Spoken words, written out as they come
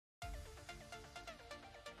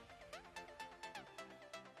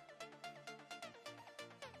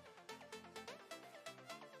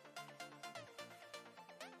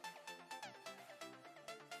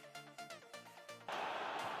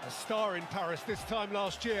star in Paris this time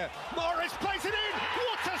last year. Morris plays it in.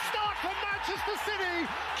 What a start for Manchester City.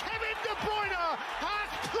 Kevin De Bruyne has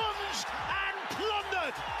plunged and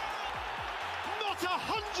plundered. Not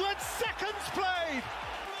 100 seconds played.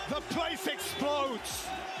 The place explodes.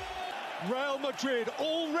 Real Madrid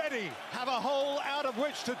already have a hole out of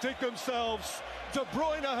which to dig themselves. De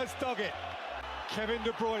Bruyne has dug it. Kevin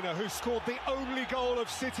De Bruyne, who scored the only goal of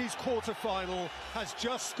City's quarter-final, has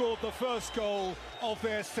just scored the first goal of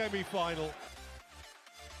their semi-final.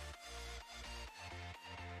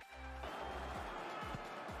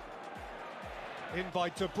 In by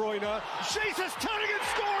De Bruyne. Jesus turning and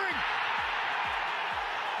scoring!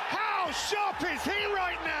 How sharp is he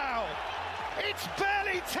right now? It's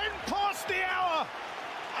barely 10 past the hour,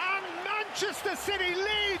 and Manchester City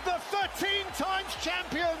lead the 13 times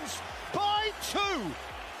champions by 2.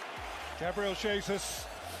 Gabriel Jesus,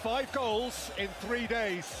 5 goals in 3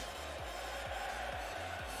 days.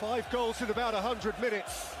 5 goals in about 100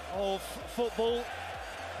 minutes of football.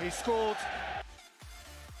 He scored.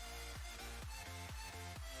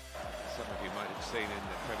 Some of you might have seen in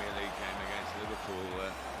the Premier League game against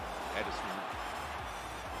Liverpool, Ederson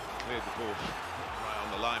cleared the ball right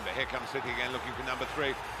on the line, but here comes City again looking for number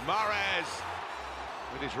 3. Mahrez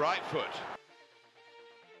with his right foot.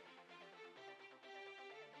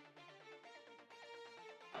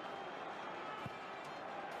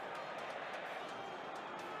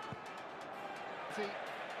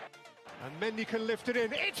 And Mendy can lift it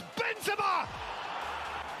in. It's Benzema!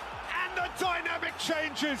 And the dynamic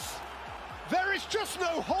changes. There is just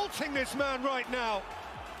no halting this man right now.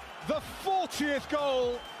 The 40th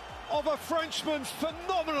goal of a Frenchman's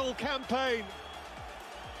phenomenal campaign.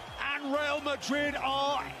 And Real Madrid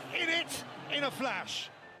are in it in a flash.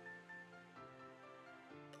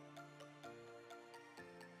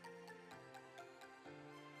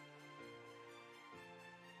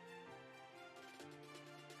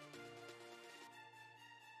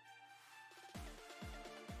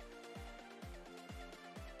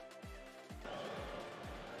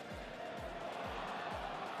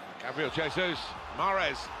 Gabriel Jesus,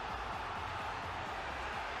 Mahrez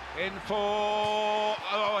in for,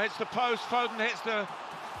 oh, hits the post, Foden hits the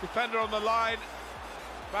defender on the line,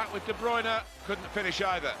 back with De Bruyne, couldn't finish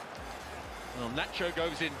either. Well, Nacho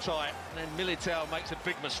goes in tight, and then Militao makes a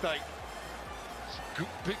big mistake.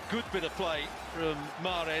 Good bit of play from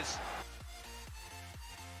Mahrez.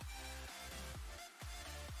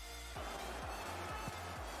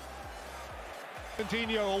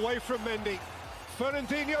 Fernandinho away from Mendy.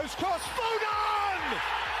 Fernandinho's cross, Foden!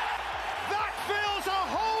 That feels a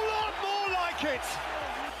whole lot more like it.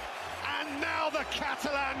 And now the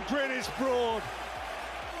Catalan grin is broad.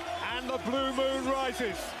 And the blue moon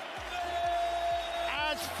rises.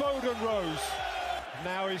 As Foden rose.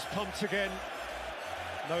 Now he's pumped again.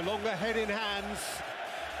 No longer head in hands,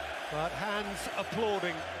 but hands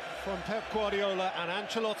applauding from Pep Guardiola, and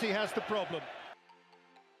Ancelotti has the problem.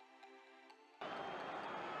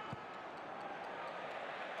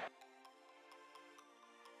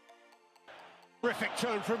 Terrific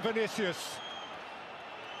turn from Vinicius,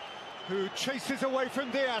 who chases away from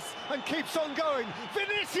Diaz and keeps on going.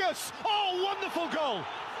 Vinicius! Oh, wonderful goal!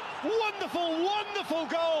 Wonderful, wonderful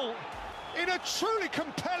goal! In a truly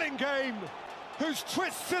compelling game, whose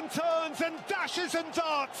twists and turns and dashes and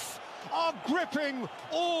darts are gripping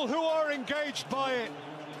all who are engaged by it.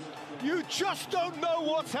 You just don't know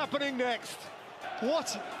what's happening next.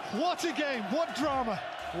 What a game, what drama.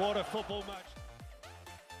 What a football match.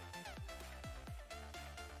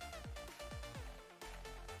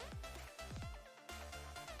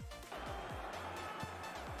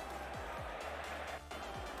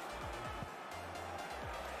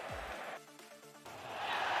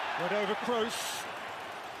 Went over Kroos.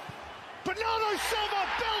 Bernardo Silva,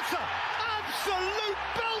 belter! Absolute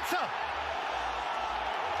belter!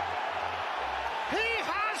 He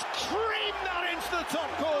has creamed that into the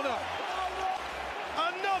top corner.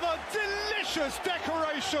 Another delicious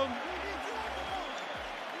decoration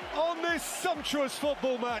on this sumptuous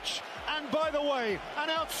football match. And by the way,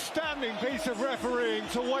 an outstanding piece of refereeing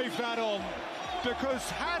to wave that on, because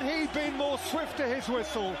had he been more swift to his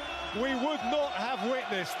whistle, we would not have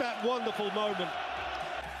witnessed that wonderful moment.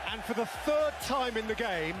 And for the 3rd time in the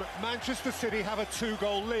game, Manchester City have a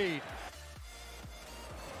 2-goal lead.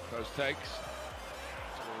 Kroos takes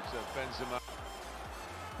towards Benzema.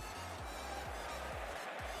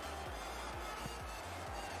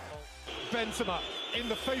 Benzema in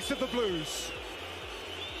the face of the Blues.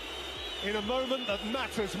 In a moment that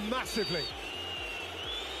matters massively.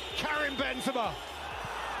 Karim Benzema.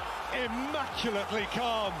 Immaculately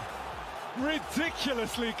calm.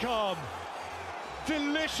 Ridiculously calm.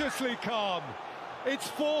 deliciously calm. It's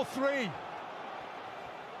 4-3.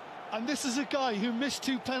 And this is a guy who missed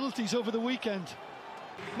 2 penalties over the weekend.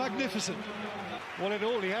 Magnificent. Well, in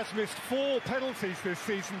all, he has missed 4 penalties this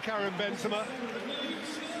season, Karim Benzema.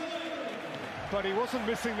 But he wasn't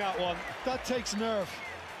missing that one. That takes nerve.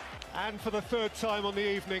 And for the 3rd time on the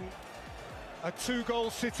evening, a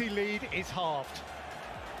 2-goal City lead is halved.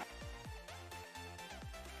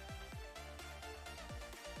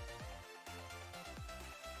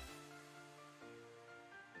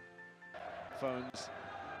 Phones,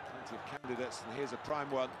 plenty of candidates, and here's a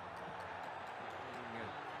prime one.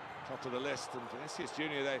 Top of the list, and Vinicius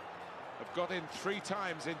Junior, they have got in 3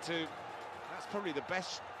 times into, that's probably the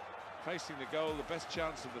best facing the goal, the best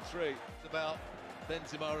chance of the 3. It's about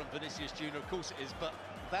Benzema and Vinicius Junior, of course it is, but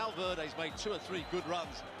Valverde's made 2 or 3 good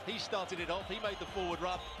runs. He started it off, he made the forward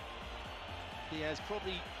run. He has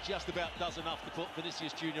probably just about does enough to put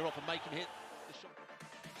Vinicius Junior off and make him hit the shot.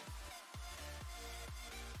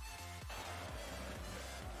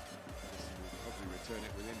 Will probably return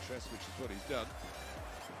it with interest, which is what he's done.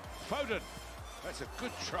 Foden, that's a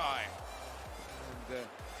good try. And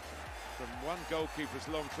from one goalkeeper's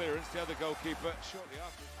long clearance, the other goalkeeper shortly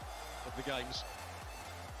after Of the games.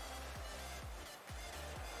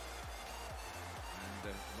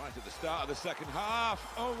 And right at the start of the second half,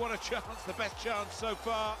 oh, what a chance, the best chance so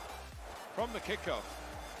far from the kickoff.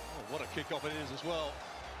 Oh, what a kick-off it is as well.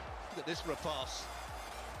 Look at this for a pass.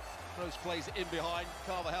 Rose plays it in behind.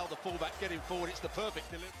 Carvajal, the fullback, getting forward. It's the perfect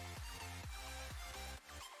delivery.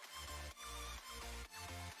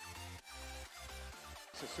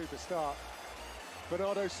 It's a superstar.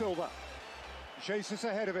 Bernardo Silva. Jesus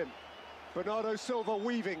ahead of him. Bernardo Silva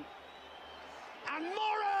weaving. And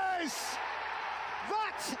Morris!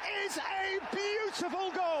 That is a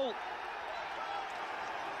beautiful goal!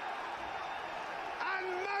 And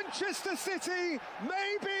Manchester City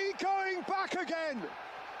may be going back again.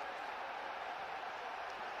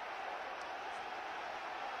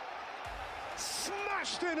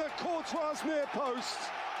 Smashed in at Courtois' near post.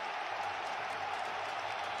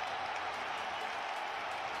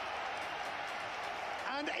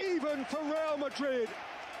 And even for Real Madrid,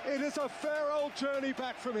 it is a fair old journey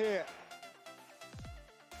back from here.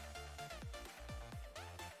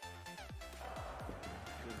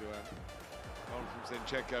 On from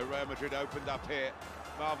Zinchenko, Real Madrid opened up here.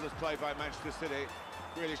 Marvellous play by Manchester City.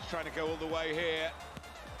 Really trying to go all the way here.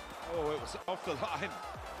 Oh, it was off the line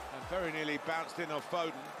and very nearly bounced in off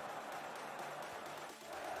Foden.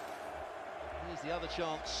 Here's the other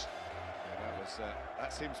chance. Yeah,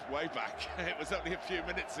 that seems way back. It was only a few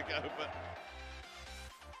minutes ago, but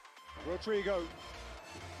Rodrigo,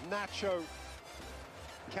 Nacho,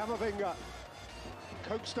 Camavinga,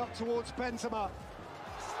 coaxed up towards Benzema,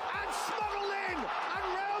 and smuggled in, and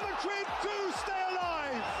Real Madrid do stay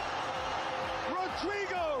alive.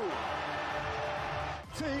 Rodrigo,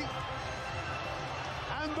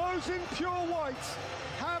 and those in pure white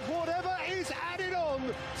have whatever is added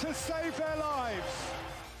on to save their lives.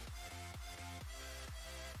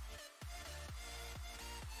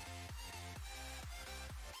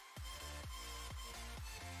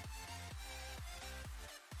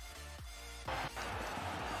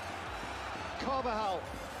 Carvajal.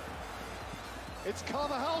 It's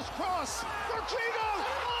Carvajal's cross. Rodrigo!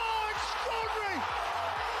 Oh, extraordinary!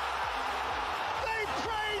 They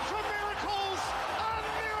prayed for miracles, and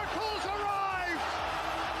miracles arrived!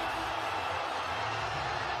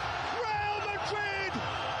 Real Madrid,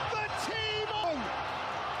 the team on!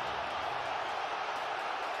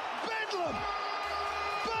 Bedlam!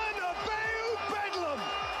 Bernabeu Bedlam!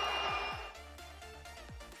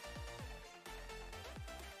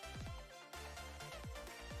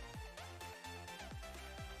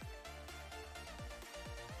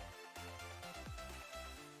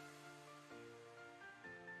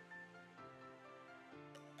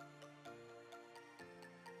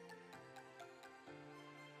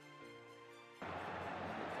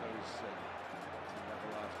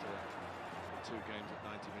 level after 2 games at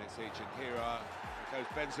 90 minutes each, and here goes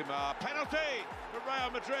Benzema, penalty for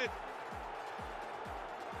Real Madrid.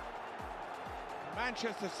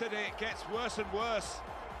 Manchester City gets worse and worse.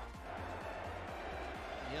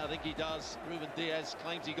 Yeah, I think he does. Ruben Diaz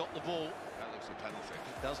claims he got the ball. That looks a penalty.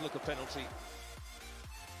 It does look a penalty.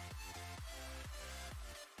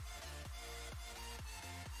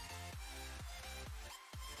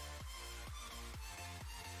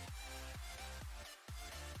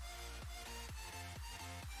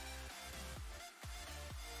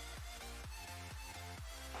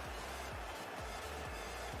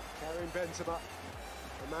 Karim Benzema,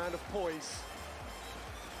 a man of poise,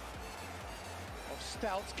 of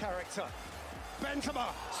stout character. Benzema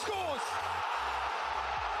scores!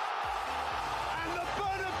 And the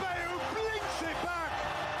Bernabeu blinks it back!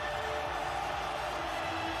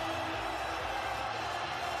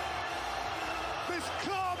 This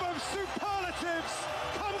club of superlatives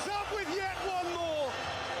comes up with yet one more.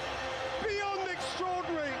 Beyond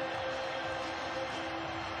extraordinary.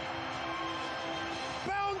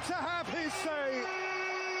 Bound to have his say.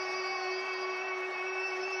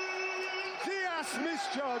 Diaz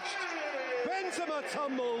misjudged. Benzema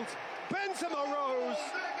tumbled. Benzema rose.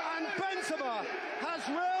 And Benzema has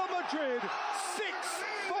Real Madrid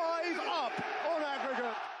 6-5 up on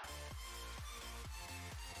aggregate.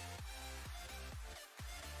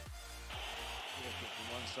 From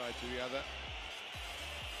one side to the other.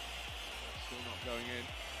 Still not going in.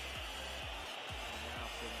 And now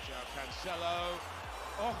from João Cancelo.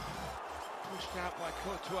 Oh, pushed out by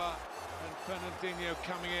Courtois and Fernandinho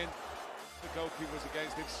coming in. The goalkeeper was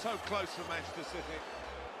against him. So close for Manchester City.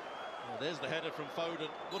 Well, there's the header from Foden.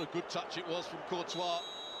 What a good touch it was from Courtois.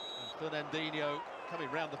 And Fernandinho coming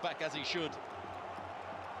round the back as he should.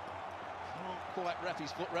 Can't quite wrap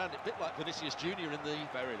his foot round it. A bit like Vinicius Junior in the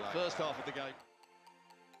Very like first that. half of the game.